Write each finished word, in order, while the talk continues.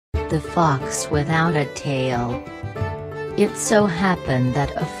the fox without a tail. It so happened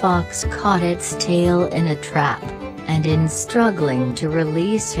that a fox caught its tail in a trap, and in struggling to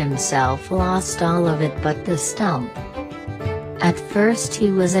release himself lost all of it but the stump. At first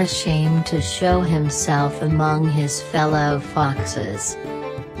he was ashamed to show himself among his fellow foxes.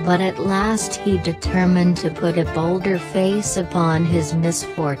 But at last he determined to put a bolder face upon his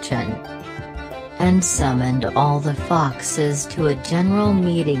misfortune, and summoned all the foxes to a general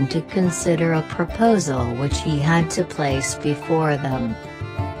meeting to consider a proposal which he had to place before them.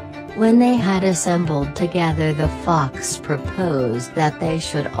 When they had assembled together, the fox proposed that they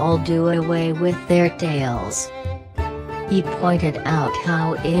should all do away with their tails. He pointed out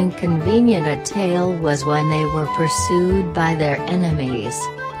how inconvenient a tail was when they were pursued by their enemies,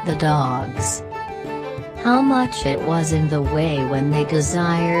 the dogs. How much it was in the way when they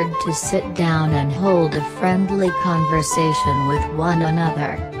desired to sit down and hold a friendly conversation with one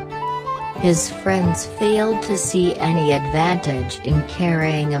another. His friends failed to see any advantage in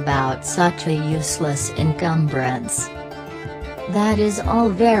carrying about such a useless encumbrance. "That is all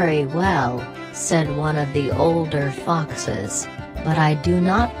very well," said one of the older foxes, "but I do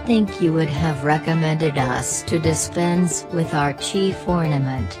not think you would have recommended us to dispense with our chief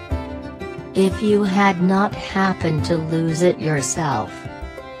ornament, if you had not happened to lose it yourself."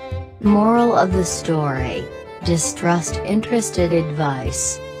 Moral of the story: distrust interested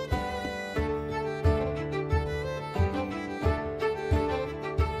advice.